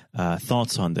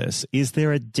thoughts on this. Is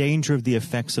there a danger of the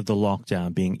effects of the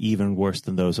lockdown being even worse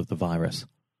than those of the virus?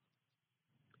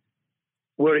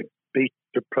 Were it be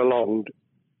prolonged,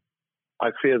 I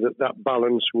fear that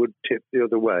balance would tip the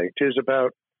other way. It is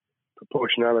about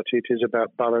proportionality. It is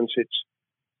about balance. It's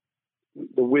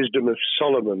the wisdom of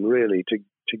Solomon, really,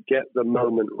 to get the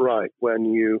moment right when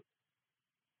you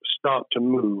start to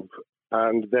move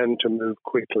and then to move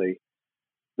quickly.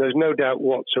 There's no doubt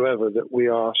whatsoever that we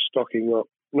are stocking up,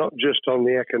 not just on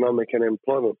the economic and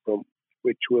employment front,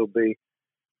 which will be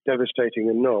devastating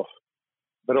enough,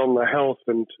 but on the health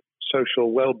and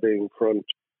social well-being front,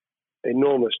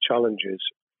 enormous challenges,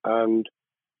 and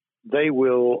they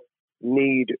will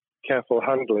need careful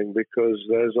handling because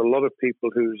there's a lot of people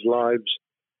whose lives,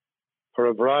 for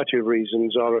a variety of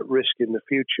reasons, are at risk in the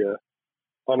future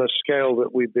on a scale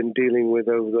that we've been dealing with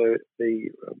over the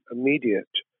immediate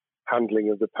handling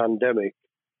of the pandemic,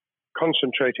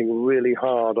 concentrating really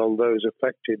hard on those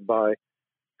affected by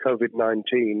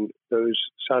COVID-19, those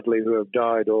sadly who have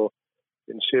died or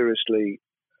been seriously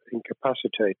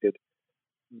incapacitated.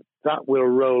 That will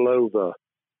roll over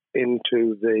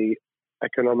into the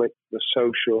economic, the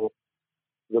social,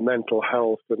 the mental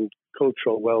health and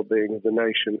cultural well-being of the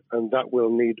nation, and that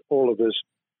will need all of us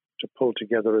to pull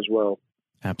together as well.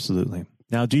 Absolutely.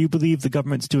 Now, do you believe the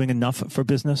government's doing enough for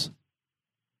business?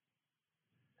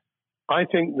 I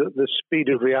think that the speed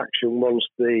of reaction once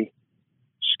the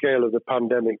scale of the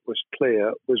pandemic was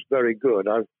clear was very good.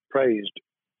 I've praised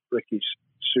Rishi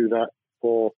Sunak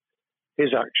for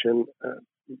his action.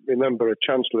 Remember, a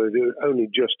chancellor who only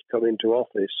just come into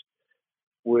office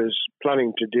was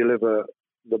planning to deliver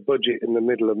the budget in the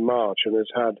middle of March and has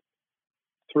had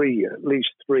at least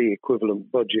three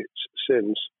equivalent budgets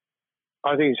since.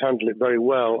 I think he's handled it very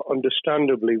well.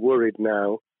 Understandably worried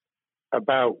now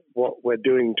about what we're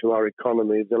doing to our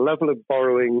economy. The level of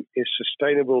borrowing is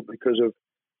sustainable because of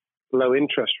low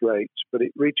interest rates, but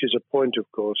it reaches a point,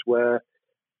 of course, where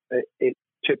it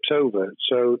tips over,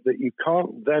 so that you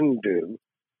can't then do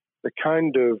the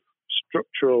kind of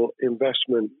structural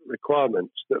investment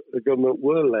requirements that the government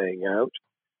were laying out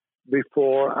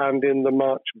before and in the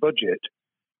March budget.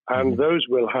 And those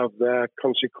will have their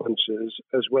consequences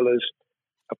as well as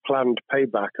a planned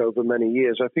payback over many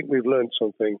years. I think we've learned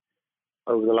something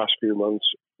over the last few months.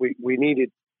 We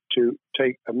needed to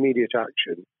take immediate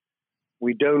action.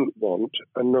 We don't want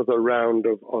another round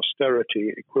of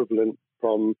austerity equivalent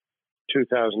from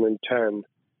 2010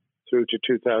 through to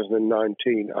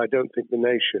 2019. I don't think the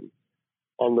nation,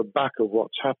 on the back of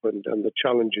what's happened and the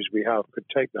challenges we have, could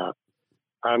take that.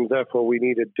 And therefore, we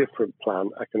need a different plan,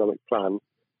 economic plan,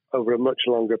 over a much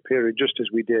longer period, just as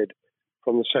we did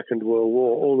from the Second World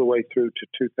War all the way through to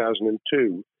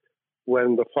 2002,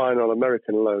 when the final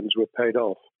American loans were paid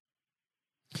off.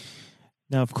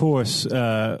 Now, of course,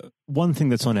 one thing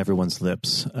that's on everyone's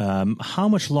lips, how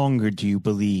much longer do you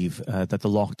believe that the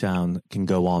lockdown can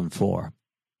go on for?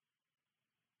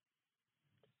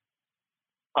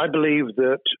 I believe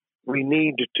that we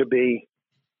need to be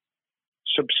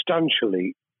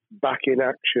substantially back in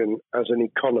action as an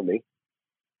economy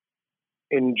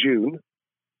in June.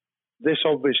 This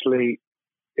obviously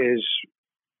is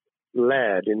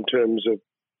led in terms of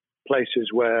places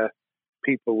where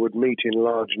people would meet in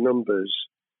large numbers,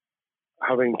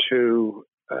 having to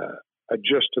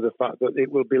adjust to the fact that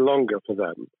it will be longer for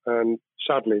them. And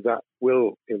sadly, that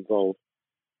will involve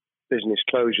business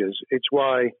closures. It's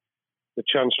why the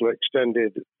Chancellor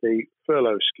extended the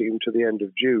furlough scheme to the end of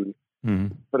June.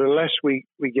 But unless we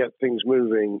get things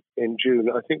moving in June,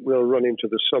 I think we'll run into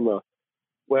the summer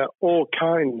where all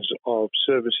kinds of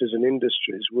services and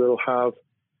industries will have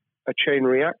a chain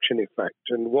reaction effect.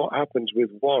 And what happens with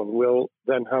one will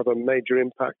then have a major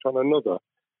impact on another.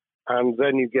 And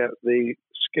then you get the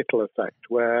skittle effect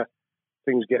where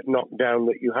things get knocked down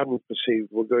that you hadn't perceived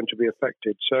were going to be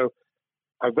affected. So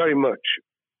I very much,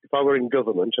 if I were in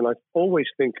government, and I always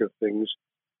think of things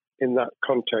in that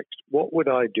context, what would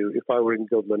I do if I were in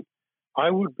government?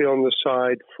 I would be on the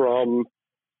side from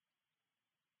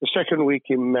the second week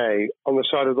in May, on the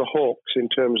side of the hawks in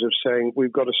terms of saying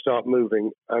we've got to start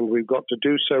moving, and we've got to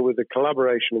do so with the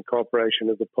collaboration and cooperation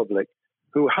of the public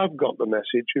who have got the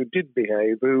message, who did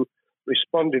behave, who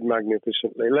responded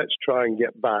magnificently. Let's try and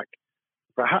get back,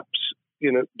 perhaps,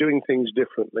 doing things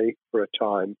differently for a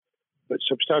time, but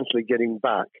substantially getting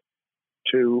back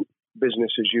to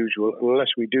business as usual. Unless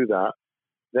we do that,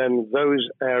 then those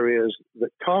areas that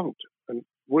can't and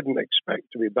wouldn't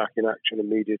expect to be back in action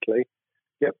immediately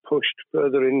get pushed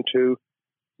further into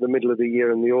the middle of the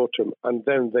year and the autumn, and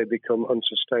then they become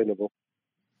unsustainable.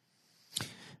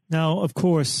 Now, of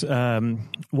course,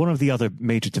 one of the other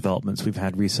major developments we've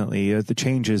had recently are the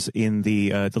changes in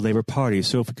the Labour Party.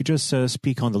 So if we could just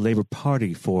speak on the Labour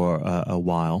Party for a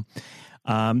while.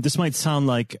 This might sound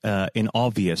like an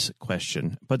obvious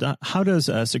question, but how does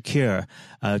Sir Keir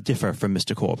differ from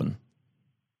Mr. Corbyn?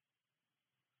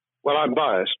 Well, I'm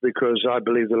biased because I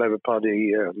believe the Labour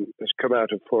Party has come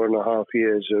out of 4.5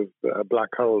 years of a black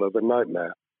hole of a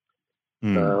nightmare,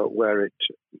 where it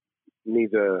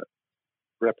neither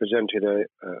represented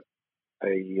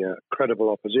a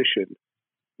credible opposition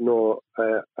nor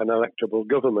an electable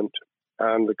government.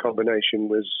 And the combination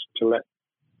was to let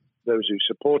those who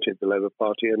supported the Labour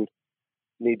Party and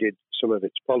needed some of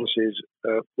its policies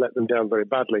let them down very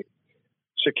badly.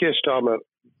 Sir Keir Starmer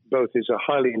both is a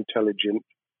highly intelligent,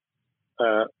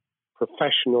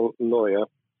 professional lawyer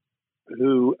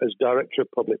who, as Director of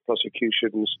Public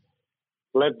Prosecutions,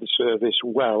 led the service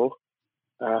well,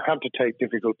 had to take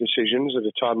difficult decisions at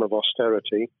a time of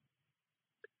austerity,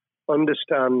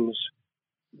 understands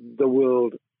the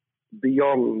world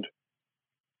beyond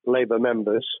Labour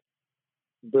members,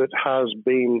 but has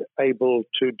been able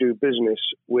to do business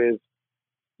with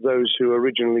those who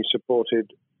originally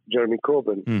supported Jeremy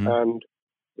Corbyn and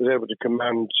was able to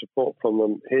command support from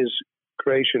them. His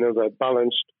creation of a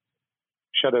balanced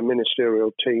shadow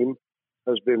ministerial team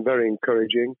has been very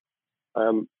encouraging.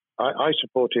 I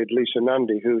supported Lisa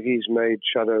Nandy, who he's made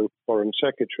Shadow Foreign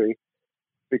Secretary,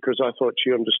 because I thought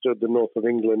she understood the north of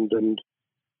England and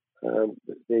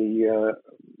the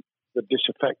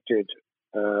disaffected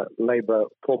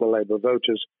former Labour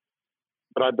voters.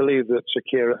 But I believe that Sir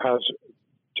Keir has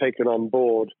taken on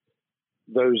board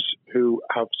those who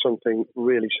have something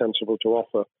really sensible to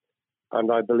offer. And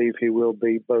I believe he will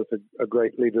be both a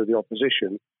great leader of the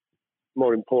opposition.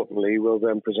 More importantly, he will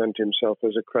then present himself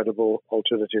as a credible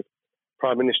alternative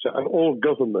Prime Minister. And all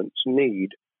governments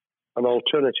need an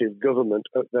alternative government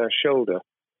at their shoulder.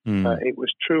 It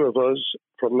was true of us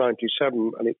from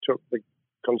 1997, and it took the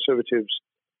Conservatives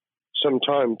some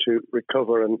time to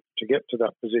recover and to get to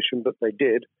that position, but they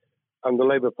did, and the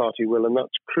Labour Party will, and that's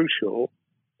crucial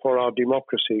for our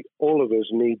democracy. All of us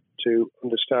need to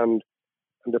understand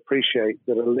and appreciate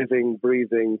that a living,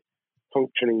 breathing,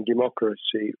 functioning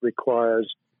democracy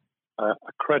requires a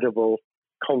credible,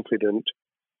 confident,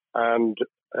 and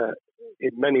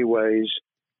in many ways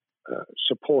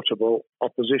supportable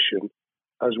opposition,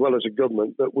 as well as a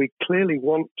government that we clearly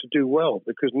want to do well,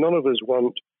 because none of us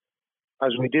want,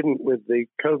 as we didn't with the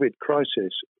COVID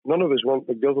crisis, none of us want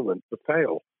the government to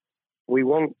fail. We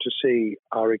want to see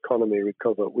our economy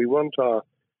recover. We want our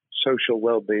social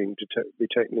well-being to be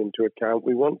taken into account.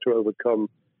 We want to overcome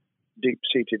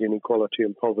deep-seated inequality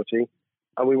and poverty.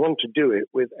 And we want to do it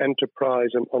with enterprise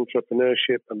and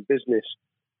entrepreneurship and business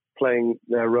playing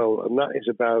their role. And that is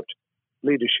about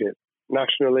leadership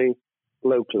nationally,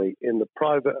 locally, in the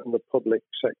private and the public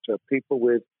sector. People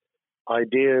with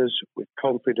ideas, with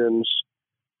confidence,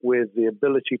 with the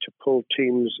ability to pull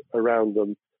teams around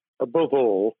them. Above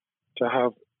all, to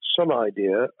have some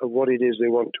idea of what it is they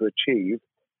want to achieve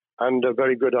and a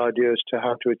very good idea as to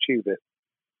how to achieve it.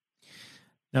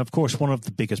 Now, of course, one of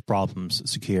the biggest problems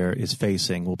Secure is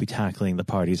facing will be tackling the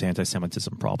party's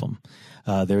anti-Semitism problem.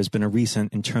 There has been a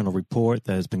recent internal report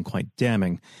that has been quite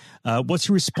damning. What's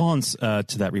your response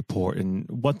to that report, and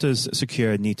what does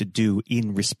Secure need to do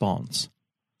in response?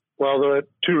 Well, there are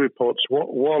two reports.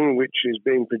 One which is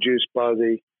being produced by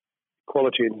the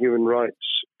Equality and Human Rights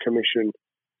Commission,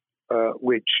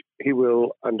 which he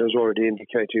will, and has already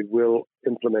indicated, will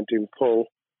implement in full.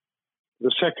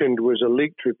 The second was a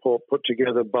leaked report put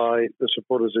together by the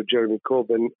supporters of Jeremy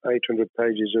Corbyn, 800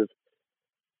 pages of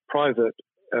private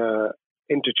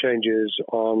interchanges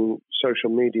on social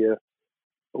media,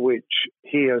 which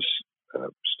he has,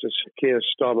 Keir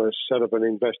Starmer, set up an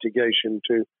investigation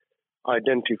to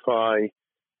identify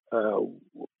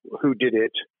who did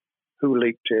it, who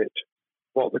leaked it,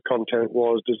 what the content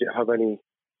was, does it have any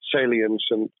salience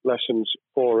and lessons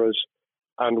for us,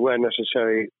 and where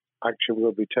necessary, action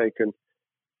will be taken.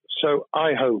 So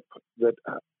I hope that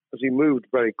as he moved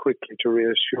very quickly to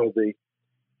reassure the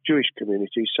Jewish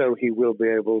community, so he will be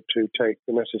able to take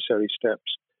the necessary steps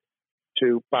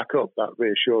to back up that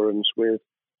reassurance with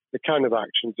the kind of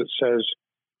actions that says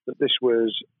that this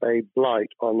was a blight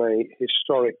on a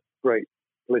historic, great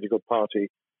political party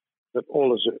that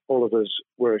all of us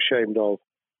were ashamed of.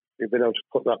 We've been able to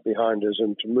put that behind us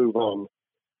and to move on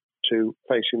to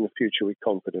facing the future with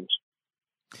confidence.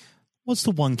 What's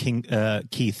the one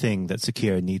key thing that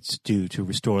Secure needs to do to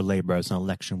restore Labour as an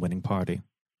election-winning party?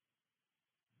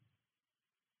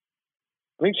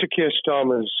 I think Sir Keir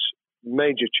Starmer's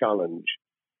major challenge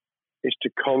is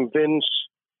to convince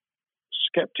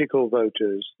sceptical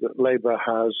voters that Labour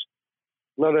has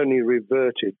not only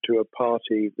reverted to a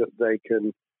party that they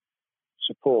can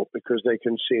support because they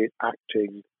can see it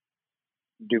acting,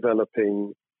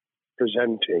 developing,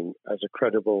 presenting as a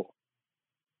credible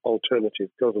alternative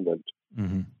government,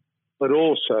 but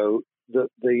also that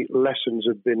the lessons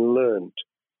have been learned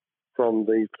from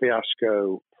the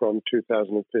fiasco from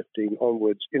 2015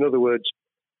 onwards. In other words,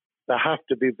 there have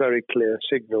to be very clear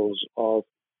signals of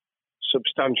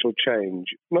substantial change,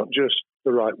 not just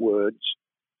the right words,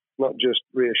 not just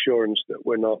reassurance that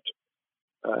we're not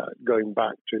going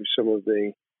back to some of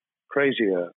the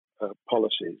crazier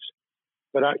policies,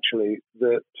 but actually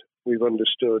that we've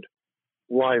understood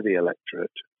why the electorate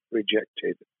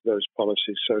rejected those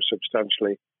policies so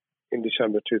substantially in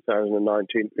December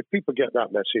 2019. If people get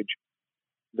that message,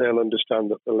 they'll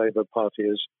understand that the Labour Party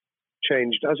has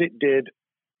changed, as it did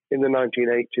in the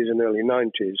 1980s and early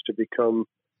 90s, to become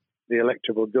the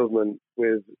electable government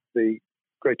with the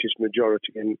greatest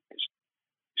majority and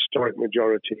historic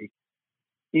majority,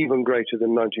 even greater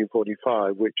than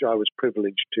 1945, which I was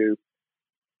privileged to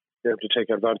be able to take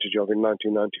advantage of in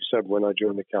 1997 when I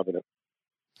joined the cabinet.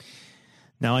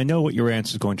 Now, I know what your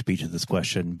answer is going to be to this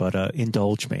question, but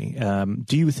indulge me.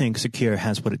 Do you think Secure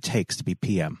has what it takes to be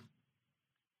PM?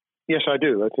 Yes, I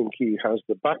do. I think he has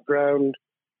the background,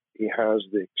 he has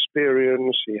the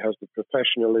experience, he has the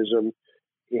professionalism,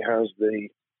 he has the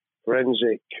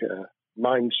forensic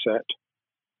mindset,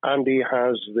 and he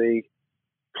has the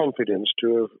confidence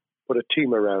to have put a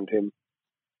team around him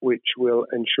which will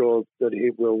ensure that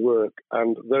it will work.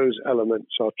 And those elements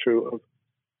are true of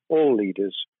all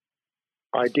leaders.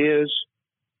 Ideas,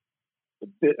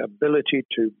 the ability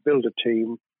to build a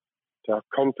team, to have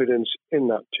confidence in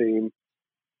that team,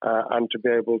 and to be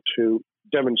able to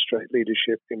demonstrate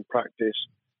leadership in practice,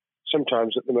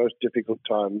 sometimes at the most difficult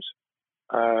times.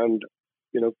 And,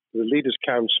 the Leaders'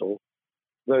 Council,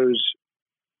 those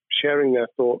sharing their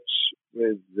thoughts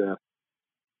with the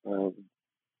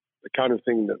kind of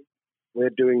thing that we're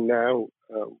doing now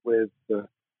with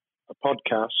a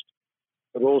podcast,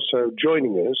 but also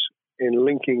joining us in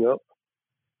linking up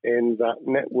in that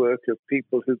network of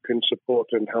people who can support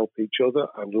and help each other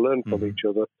and learn from each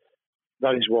other.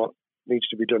 That is what needs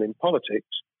to be done in politics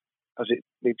as it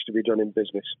needs to be done in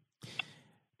business.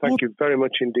 Thank you very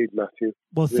much indeed, Matthew.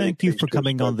 Well, thank you for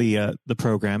coming on the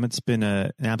program. It's been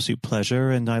an absolute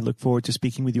pleasure, and I look forward to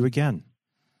speaking with you again.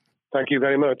 Thank you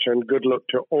very much, and good luck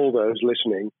to all those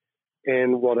listening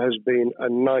in what has been a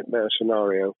nightmare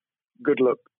scenario. Good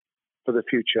luck for the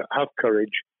future. Have courage,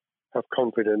 have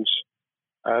confidence,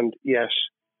 and yes,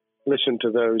 listen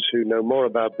to those who know more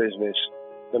about business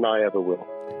than I ever will.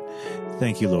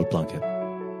 Thank you, Lord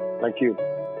Blunkett. Thank you.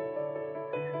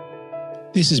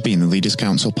 This has been the Leaders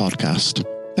Council podcast.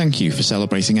 Thank you for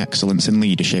celebrating excellence in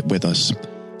leadership with us.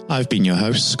 I've been your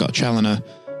host, Scott Challoner.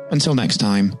 Until next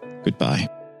time, goodbye.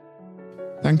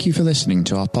 Thank you for listening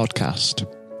to our podcast.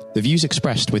 The views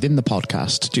expressed within the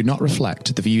podcast do not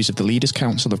reflect the views of the Leaders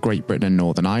Council of Great Britain and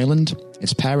Northern Ireland,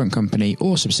 its parent company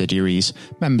or subsidiaries,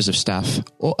 members of staff,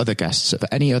 or other guests of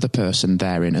any other person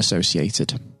therein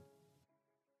associated.